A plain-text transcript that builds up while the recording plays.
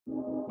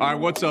All right,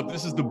 what's up?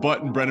 This is the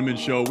Butt and Breneman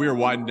show. We are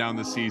winding down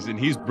the season.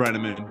 He's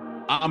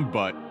Breneman. I'm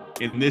Butt.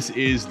 And this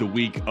is the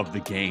week of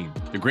the game,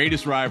 the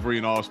greatest rivalry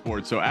in all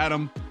sports. So,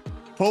 Adam,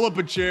 pull up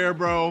a chair,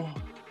 bro.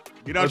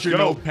 Get out your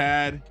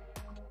notepad.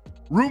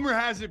 Rumor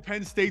has it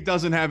Penn State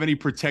doesn't have any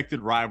protected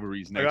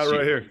rivalries next year. I got it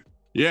right here.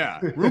 Yeah.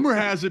 Rumor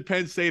has it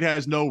Penn State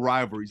has no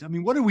rivalries. I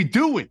mean, what are we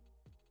doing?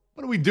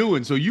 What are we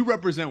doing? So you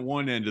represent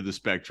one end of the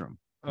spectrum.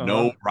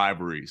 No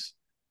rivalries.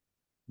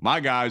 My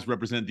guys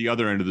represent the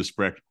other end of the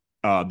spectrum.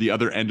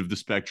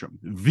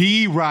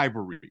 The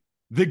rivalry,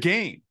 the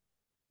game.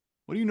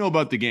 What do you know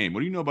about the game?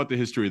 What do you know about the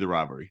history of the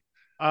rivalry?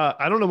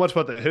 I don't know much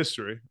about the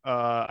history,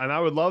 and I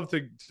would love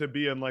to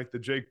be in like the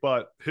Jake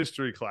Butt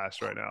history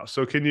class right now.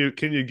 So can you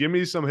give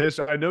me some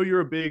history? I know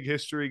you're a big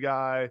history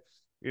guy.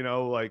 You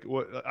know, like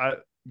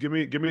give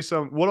me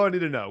some. What do I need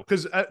to know?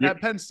 Because at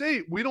Penn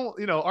State, we don't.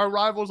 You know, our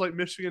rivals like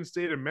Michigan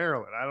State and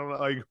Maryland. I don't know.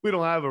 Like we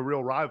don't have a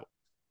real rival.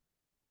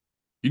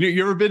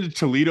 You ever been to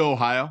Toledo,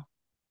 Ohio?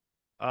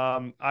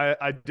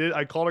 I did.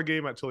 I called a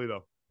game at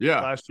Toledo.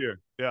 Yeah, last year.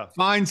 Yeah,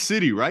 fine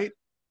city, right?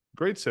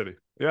 Great city.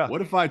 Yeah.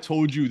 What if I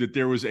told you that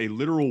there was a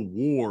literal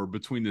war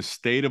between the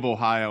state of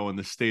Ohio and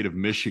the state of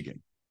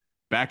Michigan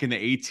back in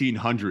the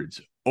 1800s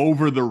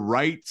over the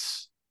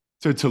rights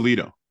to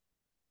Toledo?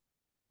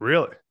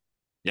 Really?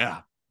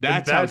 Yeah.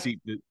 That's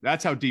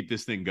how deep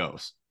this thing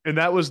goes. And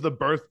that was the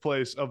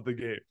birthplace of the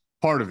game.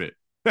 Part of it.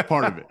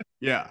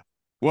 Yeah.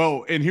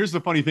 Well, and here's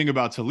the funny thing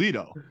about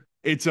Toledo.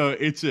 It's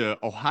a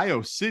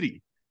Ohio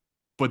city,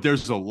 but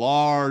there's a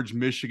large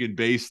Michigan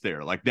base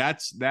there. Like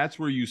that's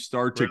where you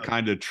start to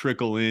kind of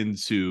trickle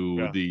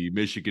into the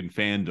Michigan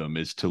fandom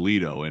is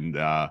Toledo. And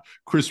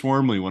Chris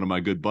Wormley, one of my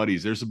good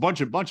buddies, there's a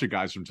bunch of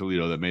guys from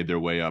Toledo that made their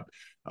way up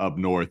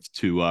north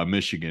to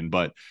Michigan.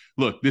 But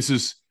look,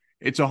 it's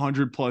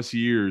 100+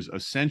 years, a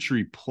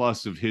century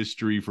plus of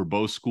history for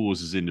both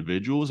schools as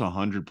individuals,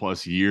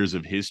 100+ years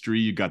of history.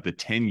 You got the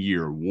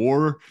 10-year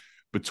war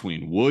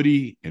between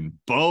Woody and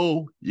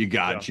Bo. You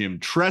got Jim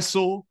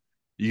Tressel.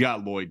 You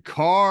got Lloyd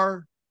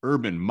Carr,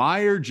 Urban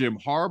Meyer, Jim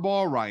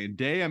Harbaugh, Ryan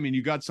Day. I mean,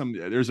 you got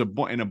there's a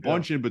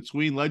bunch in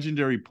between,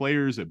 legendary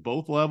players at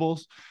both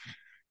levels.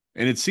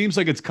 And it seems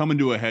like it's coming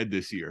to a head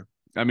this year.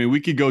 I mean, we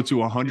could go to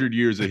 100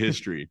 years of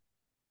history.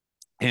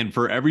 And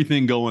for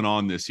everything going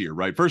on this year,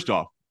 right? First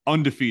off,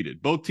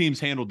 undefeated. Both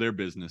teams handled their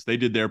business. They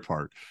did their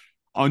part.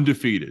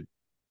 Undefeated.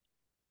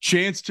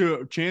 Chance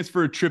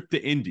for a trip to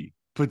Indy.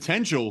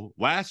 Potential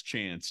last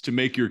chance to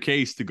make your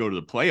case to go to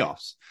the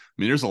playoffs.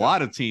 I mean, there's a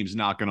lot of teams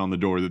knocking on the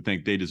door that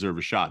think they deserve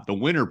a shot. The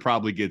winner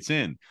probably gets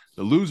in.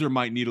 The loser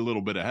might need a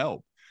little bit of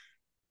help.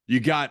 You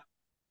got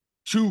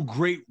two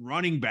great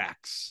running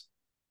backs.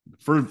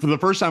 For the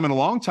first time in a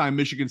long time,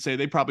 Michigan say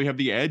they probably have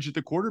the edge at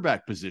the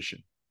quarterback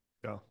position.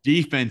 Yeah.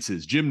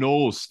 Defenses. Jim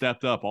Knowles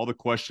stepped up. All the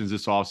questions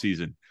this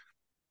offseason.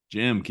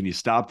 Jim, can you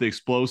stop the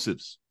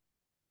explosives?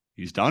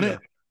 He's done it.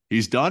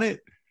 He's done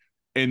it.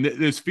 And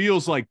this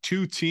feels like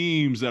two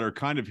teams that are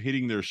kind of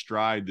hitting their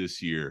stride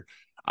this year.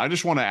 I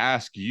just want to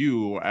ask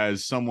you,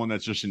 as someone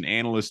that's just an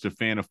analyst, a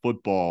fan of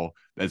football,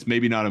 that's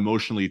maybe not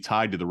emotionally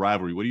tied to the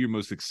rivalry, what are you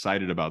most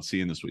excited about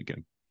seeing this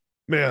weekend?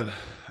 Man,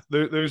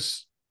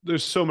 there's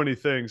so many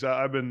things.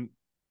 I've been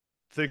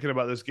thinking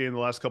about this game the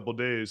last couple of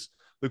days.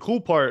 The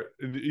cool part,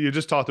 you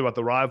just talked about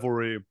the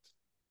rivalry.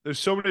 There's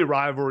so many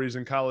rivalries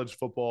in college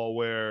football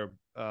where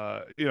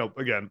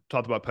again,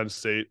 talked about Penn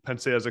State. Penn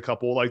State has a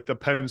couple, like the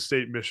Penn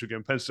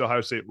State-Michigan, Penn State-Ohio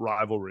State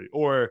rivalry.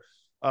 Or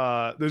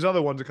there's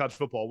other ones in college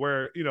football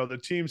where, the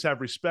teams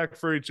have respect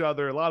for each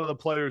other. A lot of the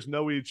players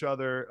know each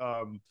other.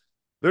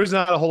 There's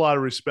not a whole lot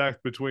of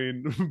respect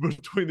between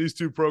these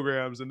two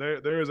programs. And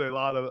there is a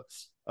lot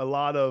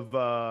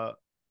of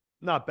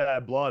not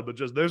bad blood, but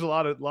just there's a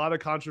lot of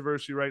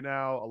controversy right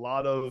now. A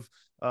lot of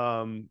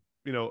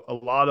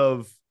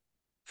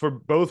for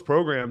both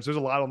programs, there's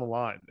a lot on the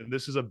line, and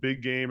this is a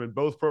big game. And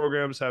both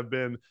programs have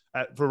been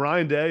for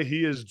Ryan Day.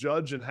 He is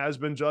judged and has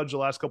been judged the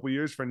last couple of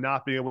years for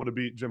not being able to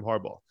beat Jim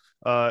Harbaugh.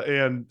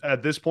 And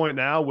at this point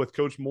now, with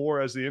Coach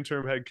Moore as the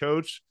interim head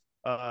coach,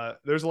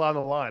 there's a lot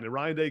on the line, and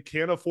Ryan Day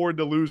can't afford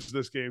to lose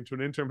this game to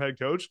an interim head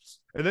coach.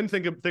 And then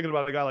thinking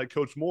about a guy like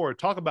Coach Moore,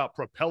 talk about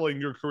propelling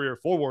your career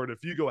forward.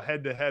 If you go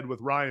head to head with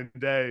Ryan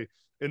Day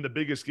in the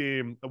biggest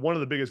game, one of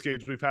the biggest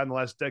games we've had in the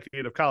last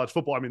decade of college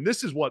football. I mean,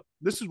 this is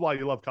why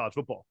you love college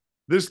football.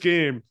 This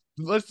game,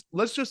 let's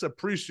just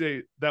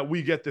appreciate that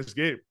we get this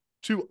game.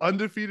 Two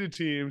undefeated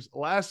teams,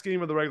 last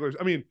game of the regular.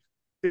 I mean,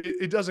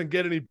 it doesn't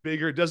get any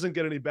bigger. It doesn't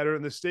get any better,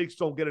 and the stakes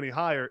don't get any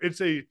higher.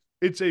 It's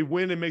a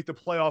win and make the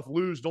playoff,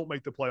 lose, don't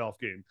make the playoff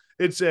game.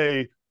 It's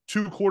a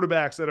two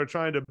quarterbacks that are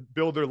trying to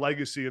build their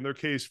legacy in their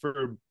case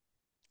for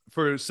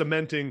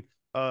cementing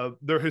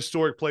their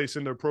historic place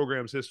in their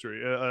program's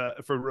history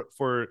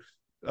for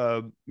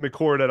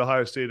McCord at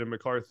Ohio State and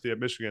McCarthy at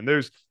Michigan.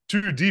 There's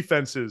two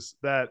defenses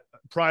that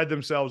pride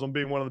themselves on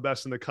being one of the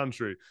best in the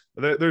country.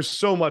 There's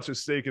so much at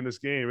stake in this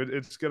game.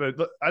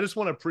 I just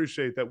want to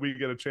appreciate that we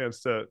get a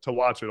chance to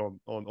watch it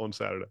on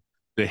Saturday.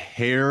 The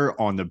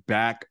hair on the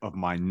back of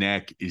my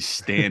neck is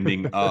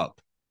standing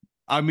up.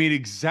 I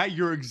mean,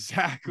 you're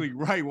exactly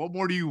right. What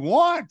more do you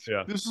want?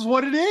 Yeah. This is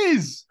what it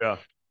is. Yeah.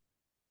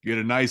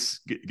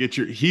 Get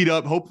your heat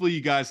up. Hopefully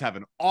you guys have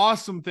an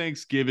awesome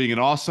Thanksgiving, an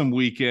awesome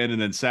weekend,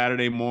 and then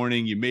Saturday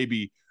morning you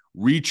maybe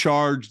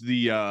recharge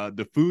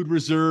the food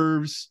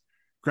reserves,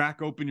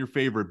 crack open your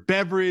favorite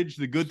beverage.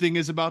 The good thing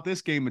is about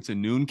this game, it's a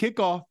noon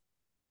kickoff.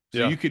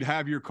 So you could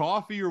have your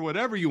coffee or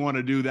whatever you want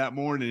to do that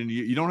morning, and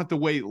you don't have to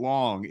wait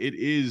long. It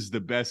is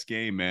the best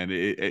game, man.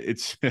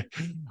 It's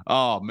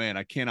oh man,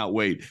 I cannot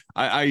wait.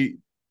 I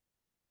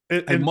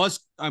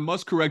must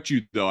correct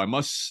you though. I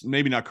must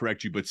maybe not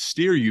correct you, but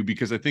steer you,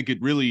 because I think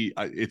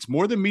it's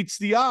more than meets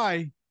the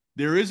eye.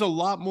 There is a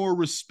lot more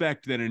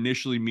respect than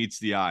initially meets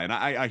the eye, and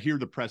I hear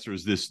the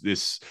pressers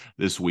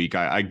this week.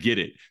 I get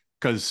it,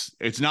 because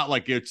it's not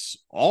like it's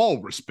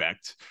all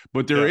respect,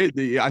 but there is.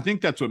 I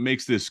think that's what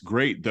makes this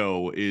great,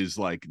 though, is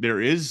like there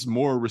is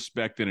more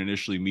respect than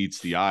initially meets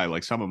the eye.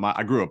 Like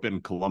I grew up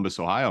in Columbus,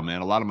 Ohio,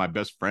 man. A lot of my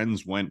best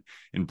friends went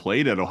and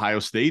played at Ohio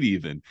State,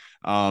 even,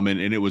 and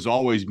it was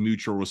always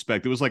mutual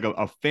respect. It was like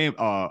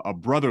a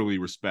brotherly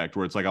respect,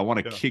 where it's like I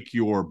want to kick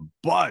your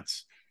butt,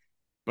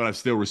 but I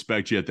still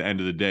respect you at the end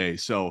of the day.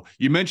 So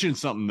you mentioned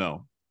something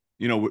though,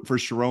 for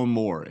Sharon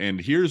Moore, and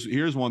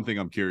here's one thing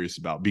I'm curious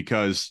about,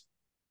 because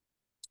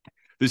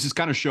this has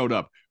kind of showed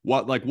up.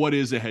 What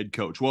is a head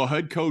coach? Well, a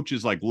head coach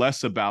is like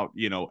less about,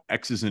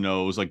 X's and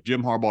O's. Like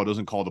Jim Harbaugh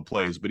doesn't call the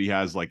plays, but he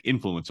has like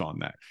influence on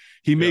that.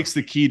 He makes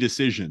the key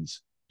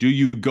decisions. Do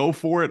you go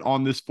for it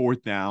on this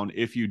fourth down?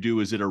 If you do,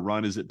 is it a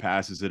run? Is it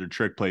pass? Is it a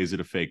trick play? Is it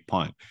a fake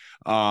punt?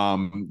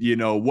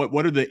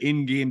 What are the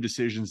in-game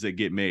decisions that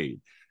get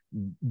made?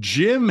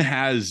 Jim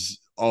has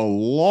a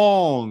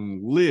long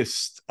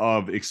list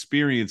of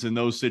experience in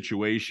those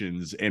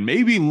situations, and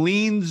maybe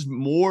leans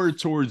more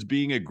towards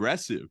being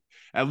aggressive,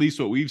 at least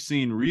what we've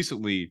seen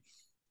recently,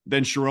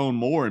 than Sharon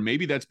Moore. And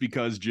maybe that's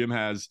because Jim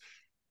has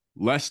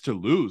less to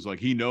lose. Like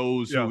he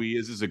knows who he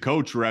is as a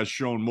coach, whereas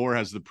Sharon Moore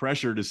has the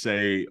pressure to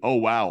say, oh,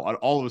 wow,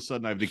 all of a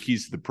sudden I have the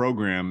keys to the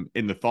program.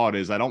 And the thought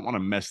is, I don't want to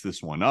mess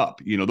this one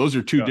up. Those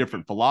are two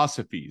different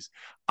philosophies.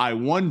 I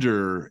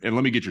wonder, and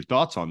let me get your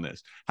thoughts on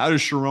this. How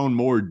does Sharon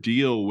Moore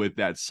deal with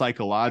that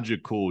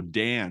psychological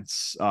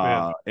dance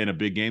in a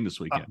big game this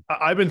weekend?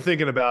 I've been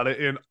thinking about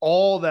it, and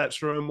all that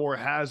Sharon Moore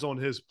has on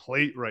his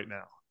plate right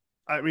now.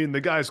 I mean,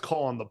 the guy's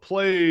calling the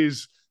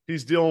plays.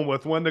 He's dealing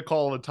with when to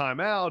call the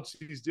timeouts.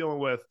 He's dealing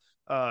with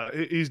all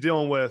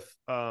the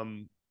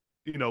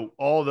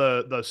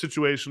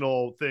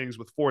situational things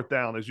with fourth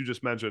down, as you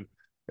just mentioned.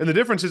 And the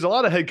difference is a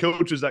lot of head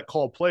coaches that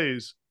call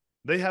plays,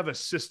 they have a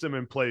system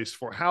in place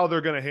for how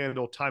they're going to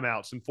handle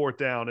timeouts and fourth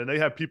down, and they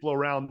have people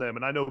around them.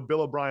 And I know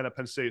Bill O'Brien at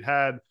Penn State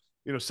had,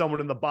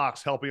 someone in the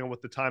box helping him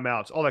with the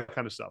timeouts, all that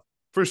kind of stuff.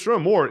 For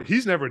Sharon Moore,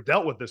 he's never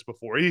dealt with this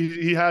before.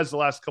 He has the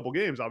last couple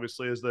games,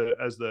 obviously, as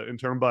the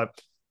intern, but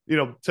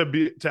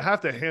to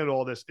have to handle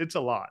all this, it's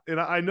a lot. And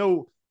I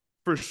know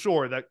for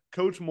sure that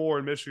Coach Moore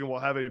in Michigan will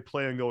have a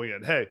plan going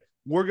in. Hey,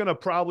 we're gonna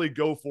probably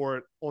go for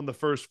it on the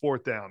first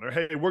fourth down, or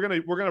hey, we're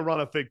gonna run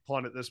a fake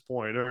punt at this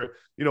point, or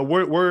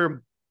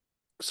we're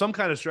some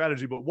kind of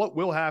strategy. But what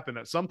will happen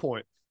at some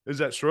point is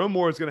that Sharon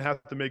Moore is going to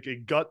have to make a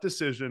gut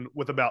decision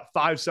with about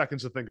 5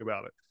 seconds to think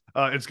about it.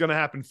 It's going to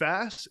happen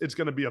fast. It's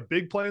going to be a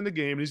big play in the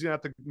game. He's going to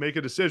have to make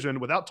a decision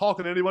without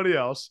talking to anybody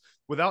else,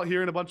 without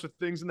hearing a bunch of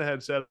things in the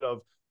headset of,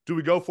 do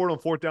we go for it on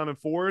 4th down and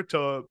 4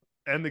 to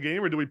end the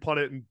game, or do we punt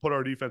it and put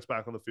our defense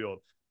back on the field?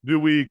 Do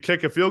we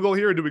kick a field goal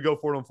here, or do we go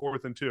for it on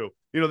 4th and 2?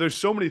 There's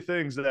so many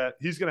things that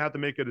he's going to have to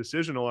make a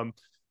decision on.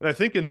 And I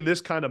think in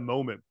this kind of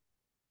moment,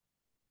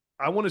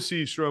 I want to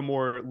see Sharon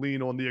Moore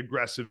lean on the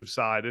aggressive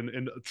side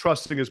and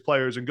trusting his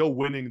players and go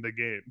winning the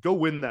game. Go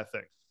win that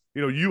thing.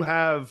 You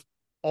have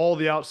all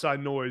the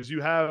outside noise. You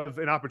have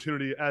an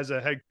opportunity as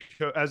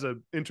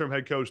an interim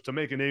head coach to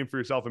make a name for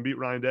yourself and beat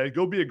Ryan Day.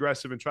 Go be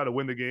aggressive and try to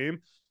win the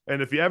game.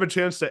 And if you have a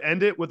chance to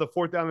end it with a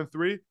 4th down and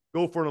 3,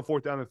 go for it on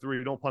 4th down and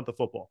 3. Don't punt the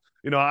football.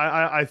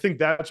 I think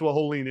that's what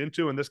he'll lean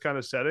into in this kind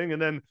of setting.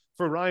 And then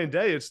for Ryan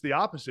Day, it's the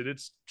opposite.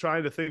 It's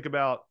trying to think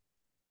about,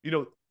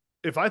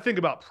 if I think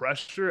about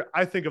pressure,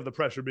 I think of the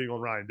pressure being on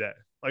Ryan Day.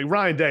 Like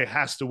Ryan Day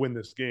has to win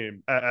this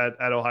game at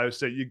Ohio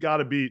State. You got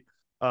to beat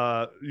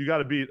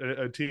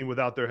a team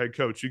without their head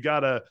coach. You got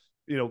to,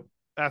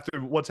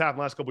 after what's happened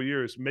last couple of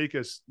years, make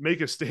a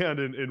stand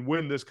and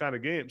win this kind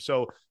of game.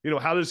 So,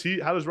 how does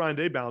Ryan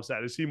Day balance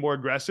that? Is he more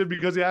aggressive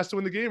because he has to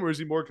win the game, or is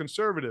he more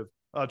conservative,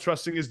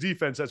 trusting his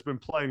defense that's been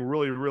playing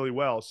really, really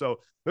well?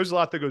 So there's a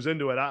lot that goes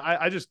into it.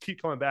 I just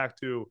keep coming back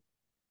to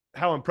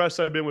how impressed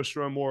I've been with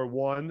Sharon Moore,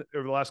 one,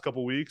 over the last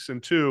couple of weeks,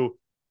 and two,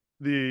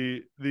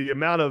 the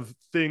amount of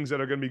things that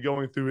are going to be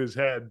going through his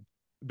head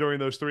during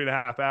those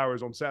 3.5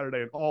 hours on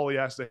Saturday, and all he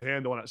has to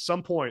handle. And at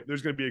some point,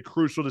 there's going to be a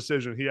crucial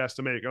decision he has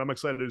to make, and I'm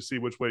excited to see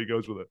which way he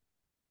goes with it.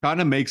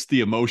 Kind of makes the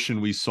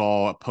emotion we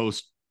saw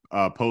post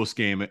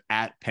game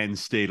at Penn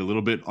State a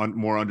little bit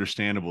more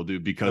understandable,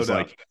 dude, because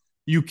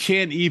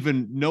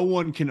no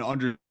one can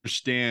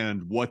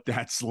understand what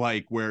that's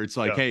like, where it's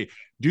like, hey,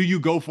 do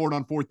you go for it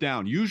on 4th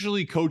down?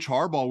 Usually Coach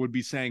Harbaugh would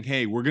be saying,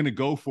 hey, we're going to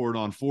go for it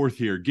on 4th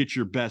here. Get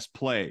your best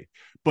play.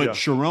 But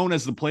Sharon,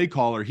 as the play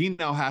caller, he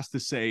now has to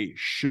say,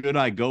 should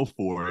I go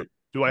for it?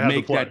 Do I have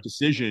Make to play that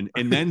decision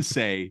and then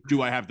say,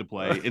 do I have to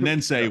play? And then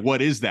say,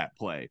 what is that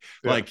play?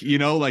 Yeah. Like,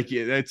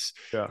 that's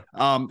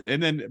and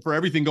then for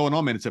everything going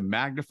on, man, it's a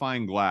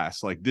magnifying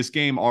glass. Like this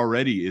game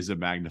already is a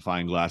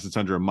magnifying glass. It's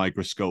under a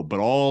microscope, but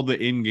all the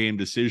in-game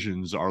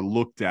decisions are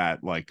looked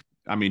at like,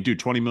 I mean, dude,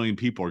 20 million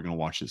people are going to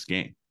watch this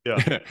game.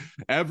 Yeah.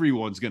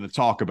 Everyone's going to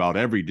talk about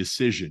every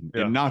decision.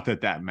 And not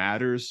that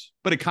matters,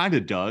 but it kind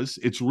of does.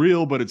 It's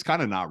real, but it's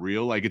kind of not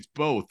real. Like it's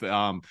both.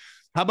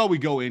 How about we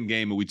go in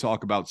game and we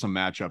talk about some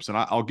matchups? And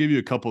I'll give you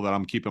a couple that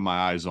I'm keeping my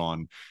eyes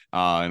on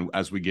and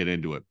as we get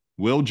into it.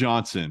 Will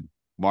Johnson,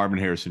 Marvin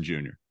Harrison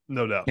Jr.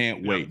 No doubt.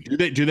 Can't wait.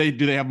 Do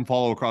they have them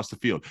follow across the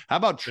field? How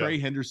about Trey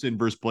Henderson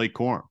versus Blake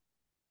Corum?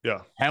 Yeah.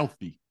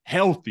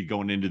 Healthy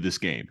going into this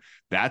game.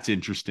 That's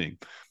interesting.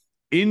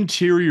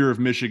 Interior of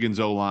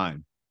Michigan's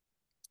O-line,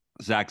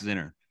 Zach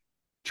Zinner,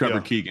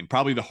 Trevor Keegan,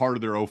 probably the heart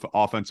of their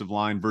offensive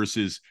line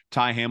versus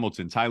Ty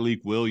Hamilton, Tyleek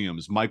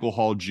Williams, Michael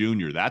Hall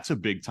Jr. That's a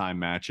big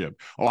time matchup.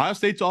 Ohio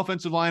State's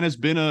offensive line has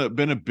been a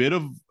bit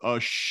of a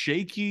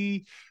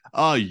shaky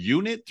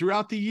unit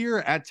throughout the year,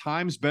 at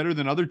times better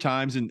than other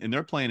times, and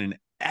they're playing an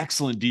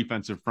excellent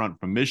defensive front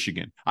from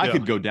Michigan. I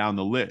could go down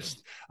the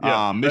list.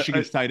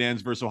 Michigan's tight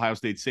ends versus Ohio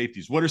State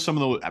safeties. What are some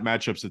of the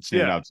matchups that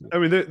stand out to you? I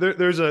mean,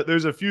 there's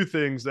a few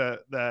things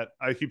that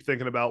I keep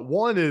thinking about.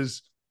 One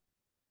is,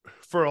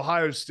 for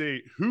Ohio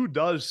State, who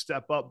does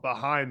step up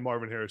behind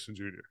Marvin Harrison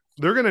Jr.?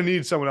 They're going to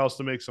need someone else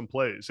to make some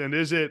plays. And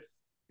is it,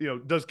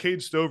 does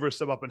Cade Stover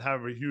step up and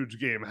have a huge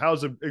game?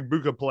 How's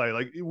Ibuka play?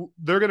 Like,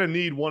 they're going to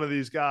need one of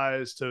these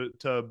guys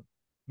to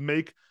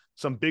make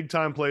some big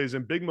time plays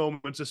in big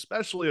moments,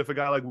 especially if a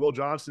guy like Will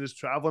Johnson is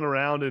traveling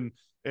around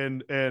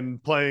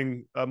and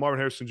playing Marvin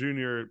Harrison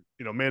Jr.,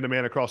 man to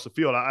man across the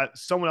field.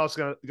 Someone else is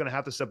going to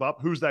have to step up.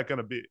 Who's that going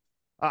to be?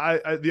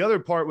 The other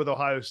part with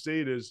Ohio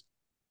State is,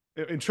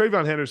 and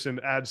Trayvon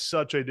Henderson adds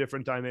such a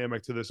different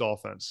dynamic to this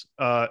offense.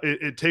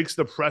 It takes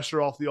the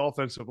pressure off the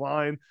offensive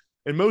line.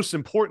 And most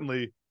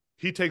importantly,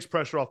 he takes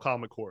pressure off Kyle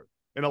McCord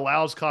and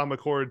allows Kyle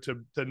McCord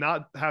to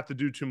not have to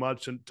do too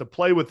much and to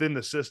play within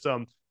the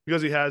system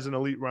because he has an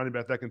elite running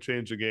back that can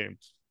change the game.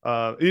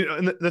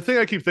 And the thing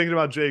I keep thinking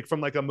about, Jake,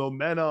 from like a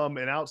momentum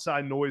and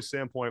outside noise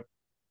standpoint,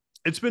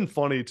 it's been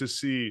funny to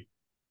see.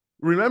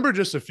 Remember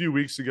just a few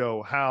weeks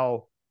ago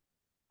how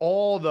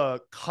all the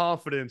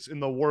confidence in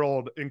the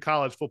world in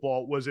college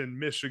football was in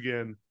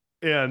Michigan,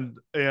 and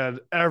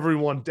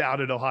everyone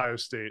doubted Ohio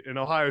State, and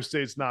Ohio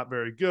State's not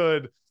very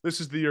good. This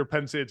is the year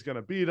Penn State's going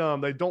to beat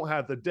them. They don't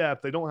have the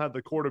depth. They don't have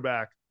the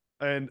quarterback.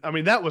 And I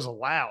mean, that was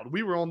loud.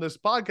 We were on this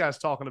podcast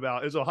talking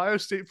about, is Ohio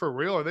State for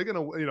real? Are they going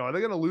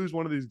to lose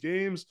one of these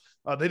games?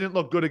 They didn't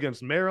look good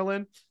against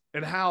Maryland,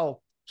 and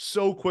how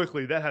so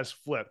quickly that has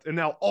flipped. And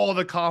now all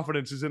the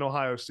confidence is in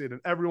Ohio State,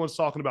 and everyone's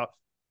talking about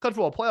College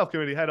Football Playoff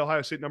Committee had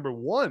Ohio State number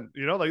one,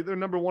 like they're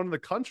number one in the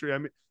country. I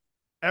mean,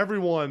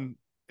 everyone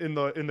in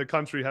the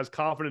country has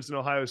confidence in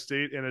Ohio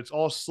State, and it's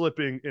all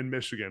slipping in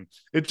Michigan.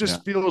 It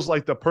just feels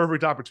like the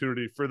perfect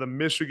opportunity for the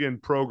Michigan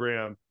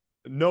program,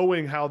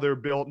 knowing how they're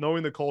built,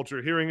 knowing the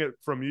culture, hearing it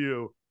from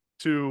you,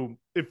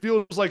 it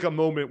feels like a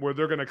moment where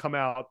they're going to come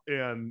out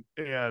and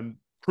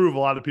prove a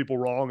lot of people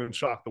wrong and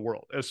shock the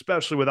world,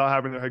 especially without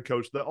having their head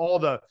coach.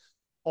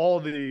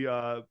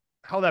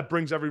 How that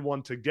brings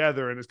everyone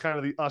together, and it's kind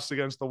of the us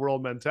against the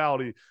world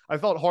mentality. I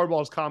thought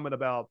Harbaugh's comment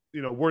about,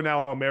 we're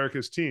now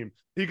America's team.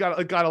 He got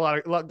a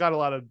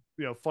lot of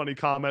funny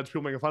comments,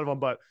 people making fun of him,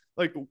 but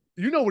like,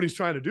 what he's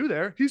trying to do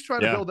there. He's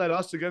trying to build that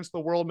us against the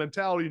world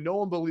mentality. No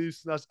one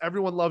believes in us.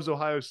 Everyone loves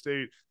Ohio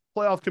State.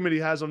 Playoff committee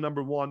has them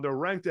number one. They're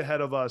ranked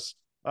ahead of us.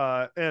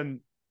 And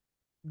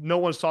no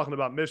one's talking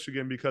about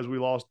Michigan because we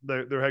lost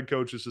their head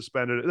coach is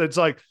suspended. It's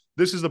like,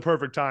 this is the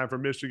perfect time for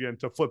Michigan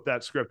to flip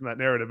that script and that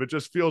narrative. It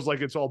just feels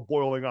like it's all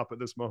boiling up at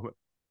this moment.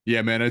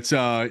 Yeah, man. It's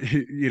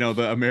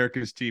the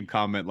America's team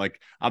comment. Like,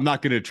 I'm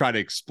not going to try to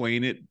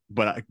explain it,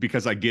 but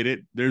because I get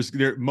it,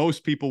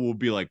 most people will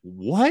be like,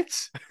 what?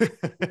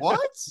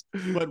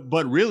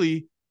 But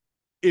really,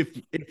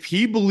 if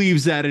he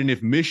believes that, and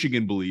if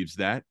Michigan believes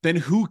that, then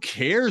who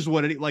cares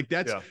what it like?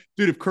 That's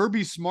dude. If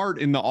Kirby Smart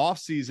in the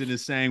offseason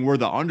is saying we're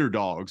the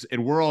underdogs,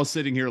 and we're all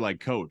sitting here like,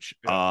 coach,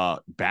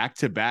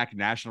 back-to-back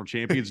national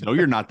champions. No,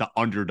 you're not the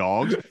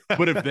underdogs.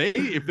 But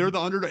if they're the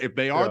underdog, if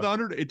they are the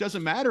underdog, it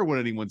doesn't matter what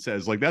anyone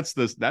says. Like, that's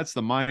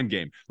the mind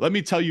game. Let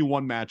me tell you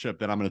one matchup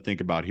that I'm going to think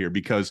about here,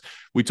 because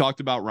we talked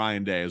about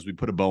Ryan Day as we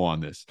put a bow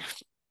on this.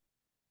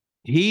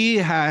 He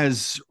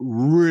has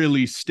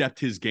really stepped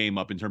his game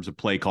up in terms of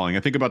play calling. I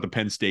think about the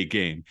Penn State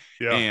game,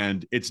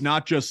 and it's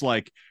not just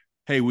like,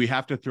 hey, we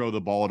have to throw the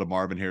ball to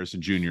Marvin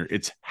Harrison Jr.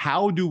 It's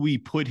how do we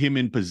put him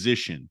in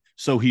position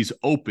so he's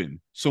open,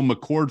 so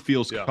McCord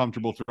feels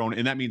comfortable throwing,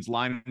 and that means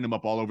lining him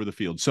up all over the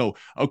field. So,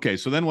 okay,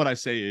 so then what I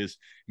say is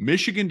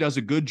Michigan does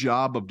a good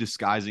job of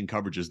disguising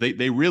coverages.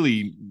 They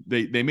really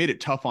made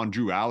it tough on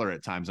Drew Aller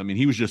at times. I mean,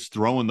 he was just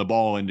throwing the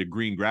ball into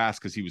green grass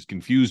because he was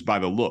confused by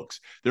the looks.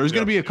 There's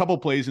going to be a couple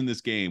plays in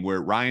this game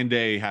where Ryan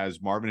Day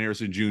has Marvin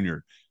Harrison Jr.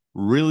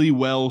 really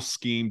well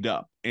schemed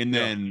up. And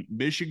then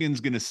Michigan's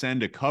going to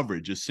send a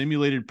coverage, a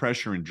simulated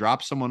pressure, and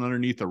drop someone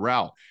underneath a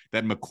route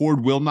that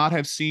McCord will not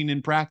have seen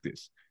in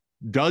practice.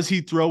 Does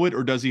he throw it,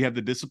 or does he have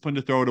the discipline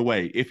to throw it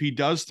away? If he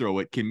does throw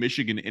it, can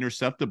Michigan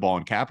intercept the ball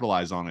and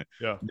capitalize on it?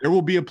 Yeah. There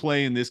will be a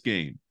play in this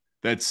game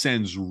that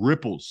sends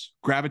ripples,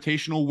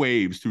 gravitational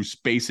waves through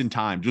space and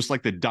time, just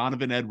like the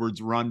Donovan Edwards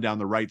run down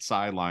the right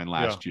sideline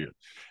last year.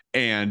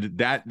 And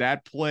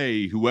that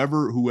play,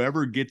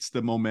 whoever gets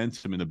the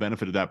momentum and the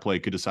benefit of that play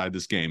could decide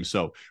this game.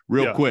 So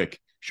real quick,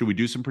 should we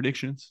do some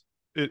predictions?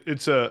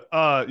 Let's do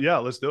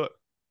it.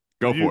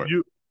 Go for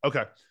it.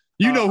 Okay.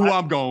 You know who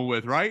I'm going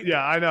with, right?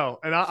 Yeah, I know.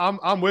 And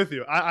I'm with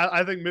you.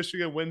 I think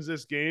Michigan wins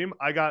this game.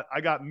 I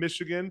got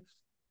Michigan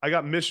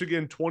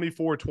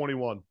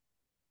 24-21.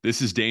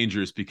 This is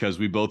dangerous because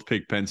we both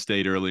picked Penn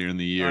State earlier in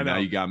the year. Now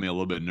you got me a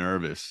little bit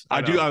nervous.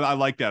 I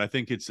like that. I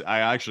think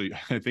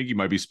you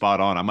might be spot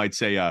on. I might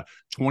say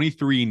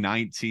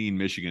 23-19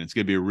 Michigan. It's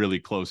going to be a really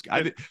close.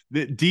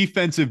 The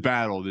defensive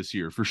battle this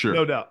year for sure.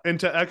 No doubt. And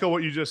to echo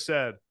what you just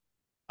said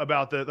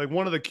about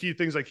one of the key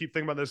things I keep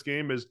thinking about this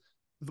game is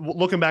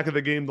looking back at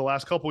the game the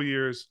last couple of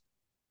years,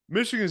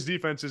 Michigan's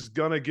defense is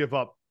going to give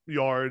up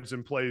yards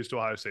and plays to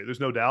Ohio State. There's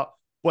no doubt.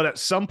 But at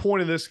some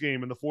point in this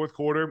game in the fourth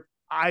quarter,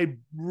 I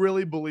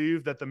really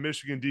believe that the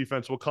Michigan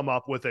defense will come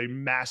up with a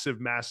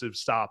massive, massive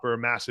stop or a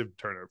massive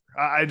turnover.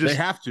 They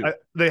have to.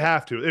 They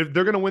have to. If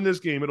they're going to win this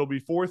game, it'll be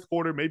fourth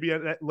quarter, maybe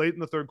late in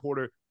the third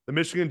quarter. The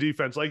Michigan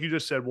defense, like you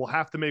just said, will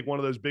have to make one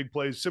of those big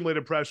plays,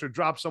 simulated pressure,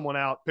 drop someone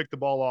out, pick the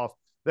ball off.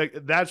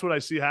 That's what I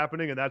see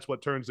happening, and that's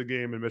what turns the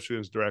game in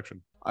Michigan's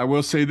direction. I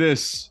will say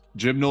this.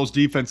 Jim Knowles'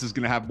 defense is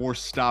going to have more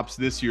stops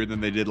this year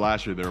than they did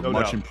last year. They're a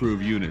much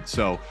improved unit.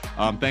 So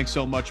thanks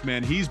so much,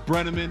 man. He's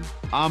Breneman.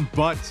 I'm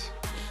Butt.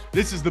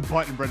 This is the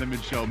Butt and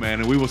Breneman Show, man,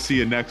 and we will see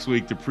you next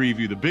week to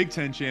preview the Big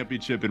Ten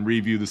Championship and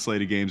review the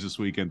slate of games this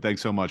weekend.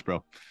 Thanks so much,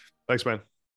 bro. Thanks, man.